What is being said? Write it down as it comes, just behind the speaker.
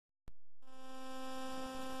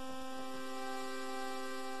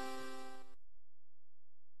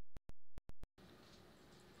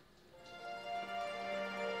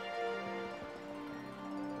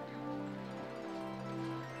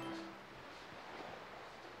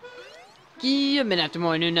Good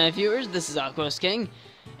afternoon, night viewers. This is AquosGaming,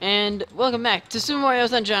 and welcome back to Super Mario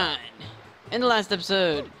Sunshine. In the last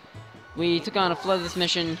episode, we took on a floodless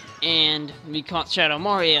mission, and we caught Shadow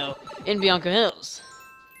Mario in Bianca Hills.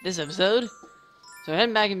 This episode, so we're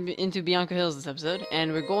heading back into Bianca Hills this episode,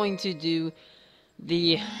 and we're going to do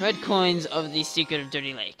the red coins of the Secret of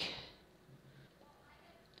Dirty Lake.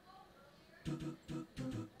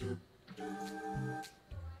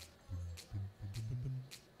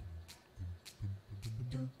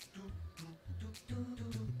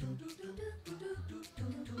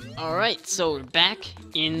 Alright, so we're back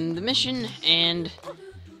in the mission, and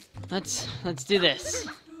let's do this.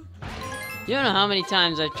 You don't know how many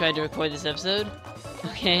times I've tried to record this episode,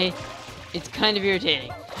 okay? It's kind of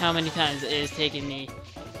irritating how many times it has taken me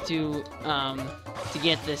to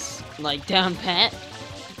get this, like, down pat.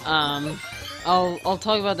 I'll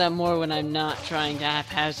talk about that more when I'm not trying to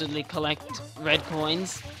haphazardly collect red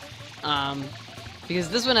coins, because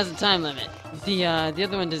this one has a time limit. The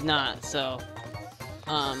other one does not, so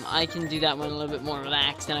I can do that one a little bit more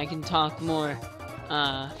relaxed, and I can talk more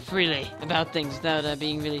freely about things without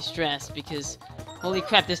being really stressed, because holy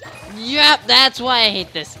crap, yep, that's why I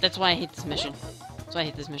hate this. That's why I hate this mission. That's why I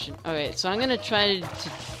hate this mission. Alright, so I'm gonna try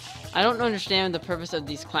to I don't understand the purpose of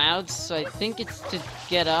these clouds, so I think it's to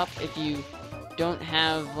get up if you don't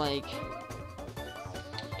have, like,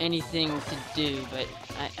 anything to do, but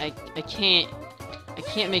I can't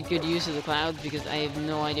make good use of the clouds because I have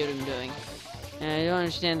no idea what I'm doing. And I don't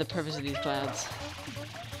understand the purpose of these clouds.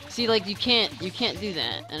 See, like, you can't do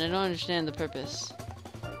that, and I don't understand the purpose.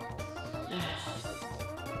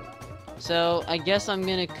 So, I guess I'm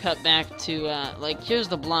gonna cut back to, like, here's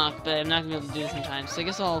the block, but I'm not gonna be able to do this in time, so I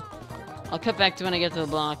guess I'll cut back to when I get to the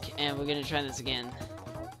block, and we're gonna try this again.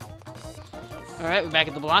 Alright, we're back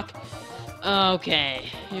at the block. Okay,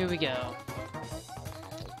 here we go.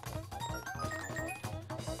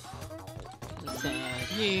 Let's add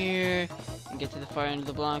here. And get to the far end of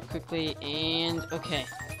the block quickly, and okay.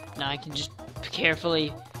 Now I can just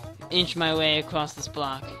carefully inch my way across this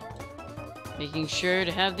block, making sure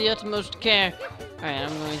to have the utmost care. Alright,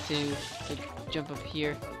 I'm going to jump up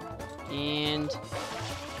here and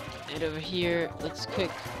over here. Let's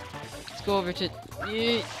go over to.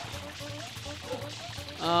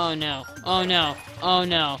 Oh no! Oh no! Oh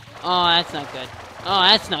no! Oh, that's not good. Oh,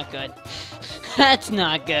 that's not good. That's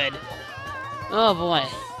not good. Oh boy.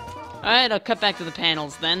 Alright, I'll cut back to the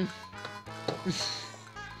panels then.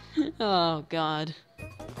 Oh god.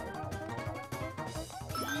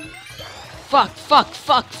 Fuck!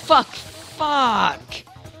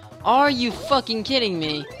 Are you fucking kidding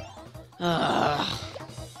me? Ugh.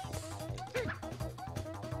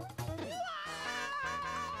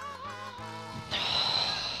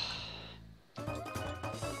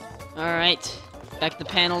 Alright, back to the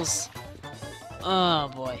panels. Oh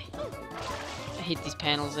boy. I hate these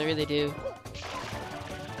panels, I really do.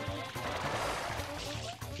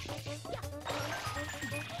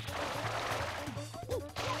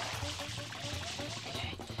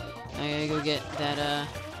 Okay, I gotta go get that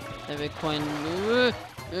red coin.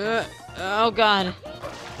 Oh god.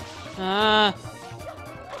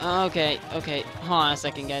 Okay. Hold on a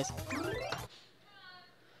second, guys.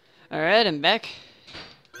 Alright, I'm back.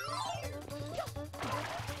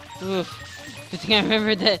 Oof. Good thing I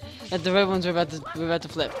remembered that the red ones were about to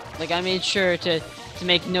flip. Like, I made sure to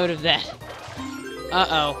make note of that.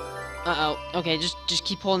 Okay, just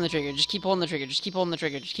keep pulling the trigger. Just keep pulling the trigger. Just keep pulling the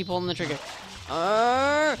trigger. Just keep pulling the trigger.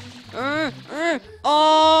 Oh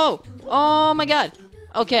my god.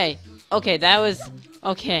 Okay, that was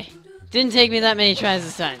okay. Didn't take me that many tries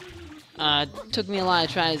this time. Took me a lot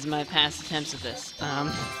of tries in my past attempts at this.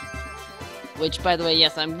 Which, by the way,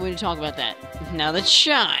 yes, I'm going to talk about that. Now let's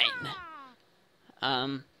shine.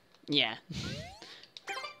 Yeah.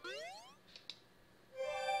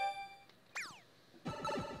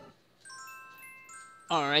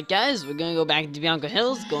 Alright guys, we're gonna go back to Bianca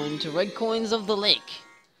Hills, going to Red Coins of the Lake.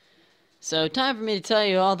 So, time for me to tell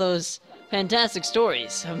you all those fantastic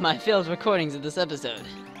stories of my failed recordings of this episode.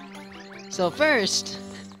 So first,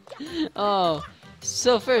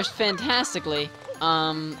 fantastically,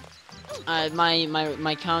 my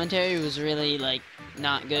commentary was really, like,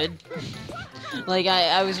 not good. Like,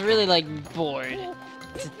 I was really, like, bored,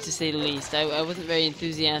 to say the least. I wasn't very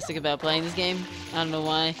enthusiastic about playing this game. I don't know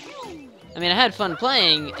why. I mean, I had fun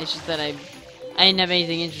playing, it's just that I didn't have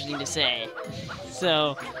anything interesting to say.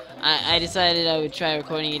 So, I decided I would try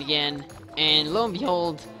recording it again, and lo and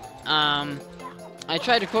behold, I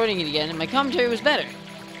tried recording it again, and my commentary was better.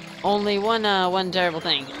 Only one terrible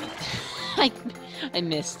thing. I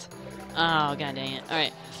missed. Oh, god dang it.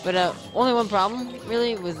 Alright. But only one problem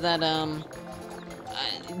really was that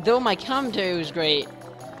though my commentary was great,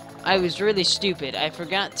 I was really stupid. I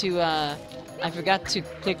forgot to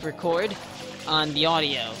click record on the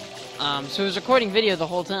audio. So it was recording video the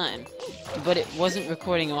whole time, but it wasn't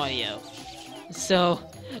recording audio. So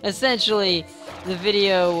essentially, the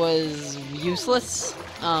video was useless,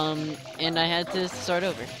 and I had to start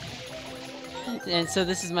over. And so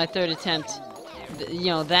this is my third attempt. You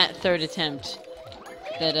know, that third attempt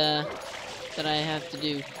that I have to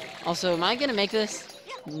do. Also, am I gonna make this?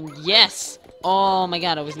 Yes! Oh my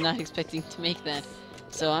god, I was not expecting to make that.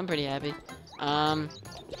 So I'm pretty happy.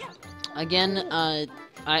 Again,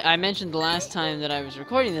 I mentioned the last time that I was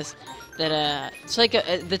recording this that Psycho,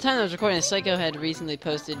 at the time I was recording this, Psycho had recently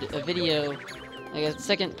posted a video, like a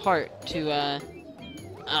second part to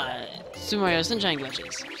Super Mario Sunshine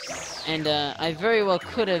glitches. And I very well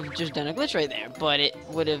could have just done a glitch right there, but it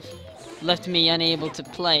would have left me unable to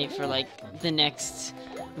play for like the next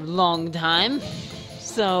long time.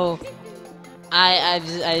 So I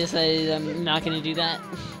decided I'm not gonna do that.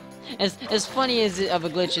 As funny as of a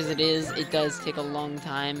glitch as it is, it does take a long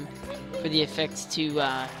time for the effects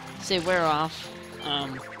to say wear off.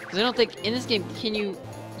 Because I don't think in this game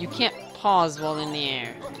you can't pause while in the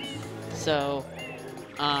air. So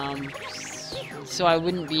so I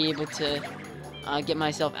wouldn't be able to get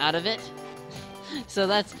myself out of it. So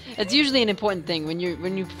that's usually an important thing when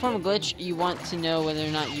you perform a glitch. You want to know whether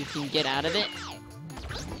or not you can get out of it.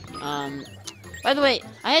 By the way,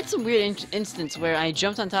 I had some weird instance where I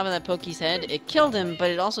jumped on top of that Pokey's head. It killed him, but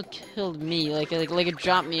it also killed me. Like it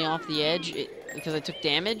dropped me off the edge because I took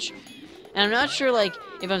damage. And I'm not sure like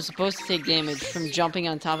if I'm supposed to take damage from jumping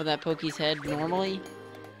on top of that Pokey's head normally.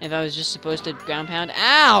 If I was just supposed to ground pound.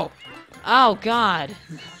 Ow! Oh god!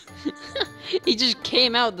 He just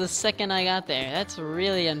came out the second I got there. That's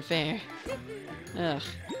really unfair. Ugh.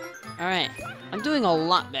 Alright. I'm doing a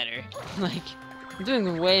lot better. Like, I'm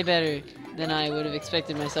doing way better than I would have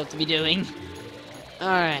expected myself to be doing.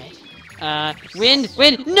 Alright. Wind!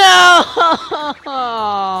 Wind! No!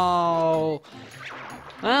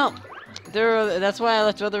 Well, that's why I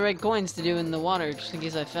left other red coins to do in the water, just in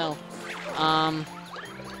case I fell. Alright.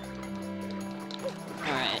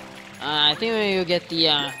 I think I'm gonna go get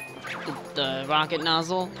the rocket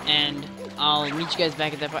nozzle, and I'll meet you guys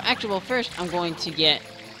back at that part. Actually, well, first I'm going to get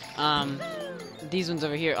these ones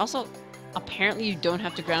over here. Also, apparently you don't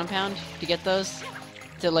have to ground pound to get those,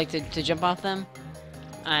 to jump off them,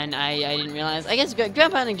 and I didn't realize. I guess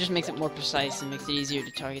ground pounding just makes it more precise and makes it easier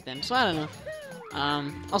to target them. So I don't know.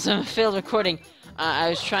 Also, failed recording. I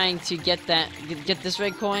was trying to get this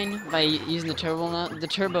red coin by using the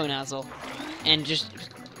turbo nozzle, and just,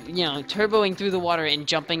 you know, turboing through the water and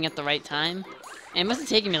jumping at the right time. And it must have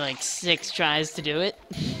taken me like 6 tries to do it.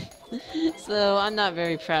 So I'm not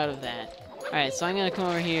very proud of that. Alright, so I'm gonna come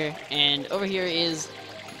over here, and over here is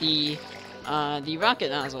the rocket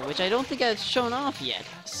nozzle, which I don't think I've shown off yet.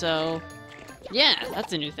 So yeah,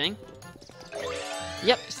 that's a new thing.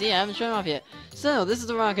 Yep, see, I haven't shown off yet. So this is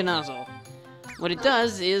the rocket nozzle. What it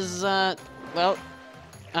does is well,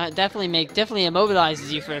 definitely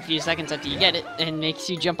immobilizes you for a few seconds after you get it, and makes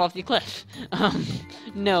you jump off the cliff.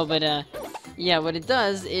 No, but yeah, what it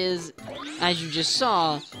does is, as you just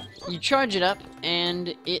saw, you charge it up,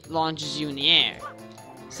 and it launches you in the air.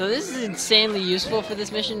 So this is insanely useful for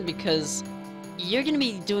this mission, because you're gonna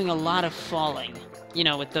be doing a lot of falling, you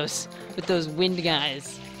know, with those wind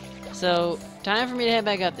guys. So, time for me to head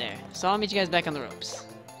back up there. So I'll meet you guys back on the ropes.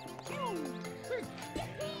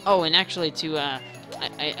 Oh, and actually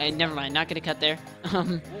never mind, not gonna cut there.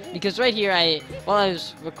 Because right here, while I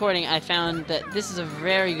was recording, I found that this is a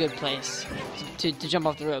very good place to jump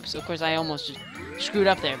off the ropes. Of course, I almost just screwed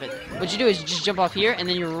up there, but what you do is you just jump off here, and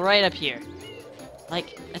then you're right up here.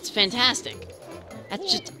 Like, that's fantastic.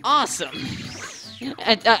 That's just awesome.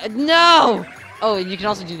 No! Oh, and you can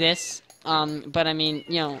also do this. But I mean,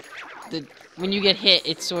 you know, when you get hit,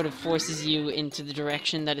 it sort of forces you into the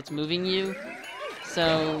direction that it's moving you.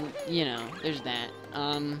 So, you know, there's that.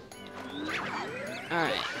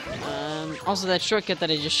 Alright. Also, that shortcut that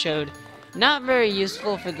I just showed, not very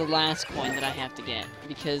useful for the last coin that I have to get,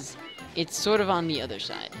 because it's sort of on the other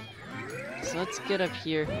side. So let's get up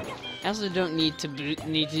here. I also don't need to do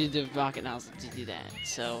the rocket nozzle to do that,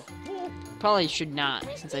 so probably should not,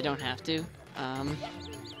 since I don't have to.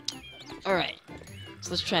 Alright.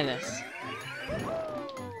 So let's try this.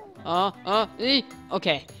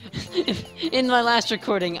 Okay. In my last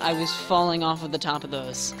recording, I was falling off of the top of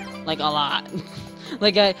those, like a lot.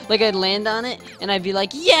 like I'd land on it, and I'd be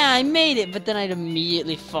like, yeah, I made it, but then I'd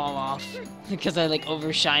immediately fall off because I like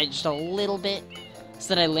overshot it just a little bit.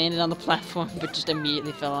 so that I landed on the platform, but just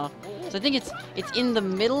immediately fell off. So I think it's in the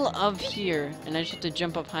middle of here, and I just have to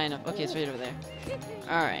jump up high enough. Okay, it's right over there.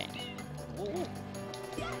 Alright.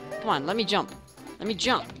 Come on, let me jump. Let me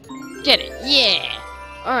jump. Get it. Yeah!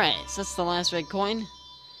 Alright, so that's the last red coin.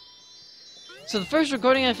 So the first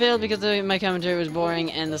recording I failed because my commentary was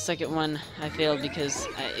boring, and the second one I failed because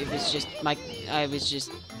I was just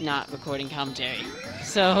not recording commentary.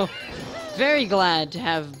 So, very glad to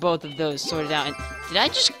have both of those sorted out. And did I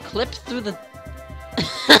just clip through the...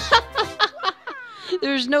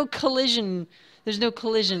 There's no collision. There's no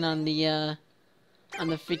collision on the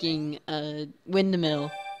freaking windmill,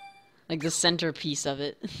 like the centerpiece of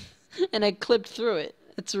it, and I clipped through it.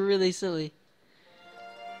 It's really silly.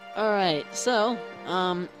 All right, so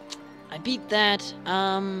I beat that.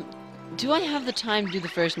 Do I have the time to do the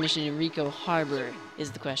first mission in Rico Harbor?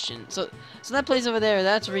 Is the question. So that place over there,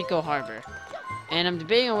 that's Rico Harbor. And I'm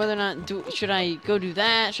debating on whether or not should I go do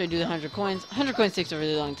that? Should I do the 100 coins? 100 coins takes a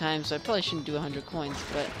really long time, so I probably shouldn't do 100 coins.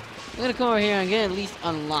 But I'm gonna come over here and I'm gonna at least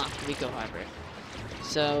unlock Rico Harbor.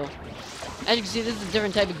 So as you can see, this is a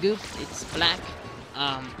different type of goop. It's black.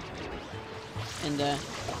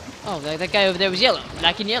 Oh, that guy over there was yellow.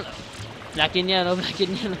 Black and yellow. Black and yellow. Black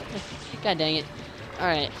and yellow. God dang it. All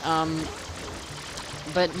right.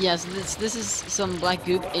 But yes, this is some black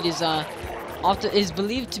goop. It is it is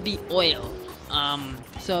believed to be oil.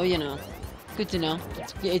 So, you know, good to know.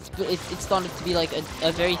 It's thought to be like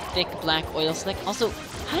a very thick black oil slick. Also,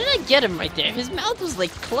 how did I get him right there? His mouth was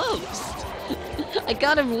like closed. I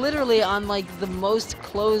got him literally on like the most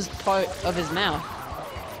closed part of his mouth.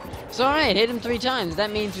 So alright, hit him 3 times.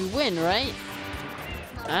 That means we win, right?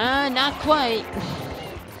 Not quite.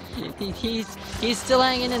 he's still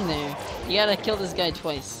hanging in there. You gotta kill this guy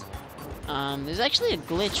twice. There's actually a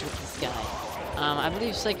glitch with this guy. I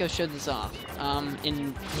believe Psycho showed this off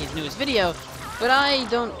in his newest video, but I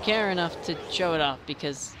don't care enough to show it off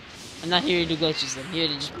because I'm not here to do glitches. I'm here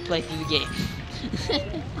to just play through the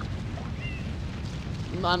game.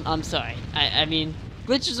 I'm sorry. I mean,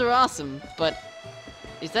 glitches are awesome, but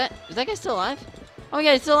is that guy still alive? Oh my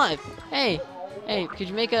god, he's still alive. Hey, could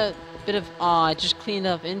you make a bit of... Aw, it just cleaned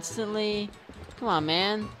up instantly. Come on,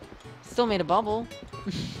 man. Still made a bubble.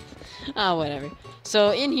 Oh, whatever.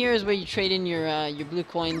 So in here is where you trade in your blue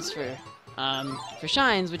coins for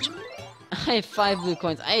shines, which I have 5 blue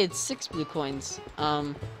coins. I had 6 blue coins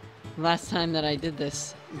last time that I did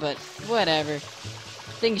this, but whatever.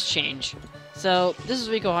 Things change. So this is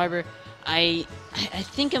Rico Harbor. I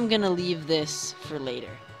think I'm gonna leave this for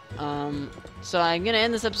later. So I'm gonna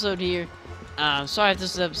end this episode here. Sorry if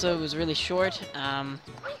this episode was really short.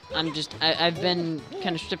 I've been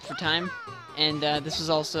kind of stripped for time, and this was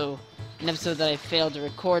also an episode that I failed to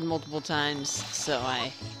record multiple times. So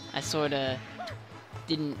I sort of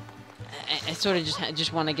didn't. I sort of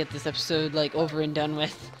just want to get this episode like over and done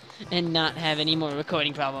with, and not have any more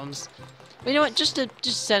recording problems. But you know what? Just to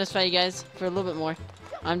satisfy you guys for a little bit more,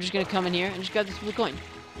 I'm just gonna come in here and just grab this blue coin.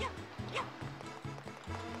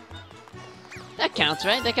 That counts,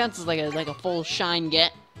 right? That counts as like a full shine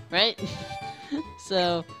get, right?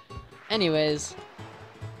 So, anyways,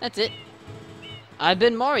 that's it. I've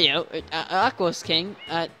been Mario, Aquos King,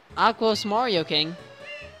 Aquos Mario King,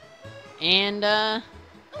 and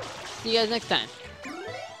see you guys next time.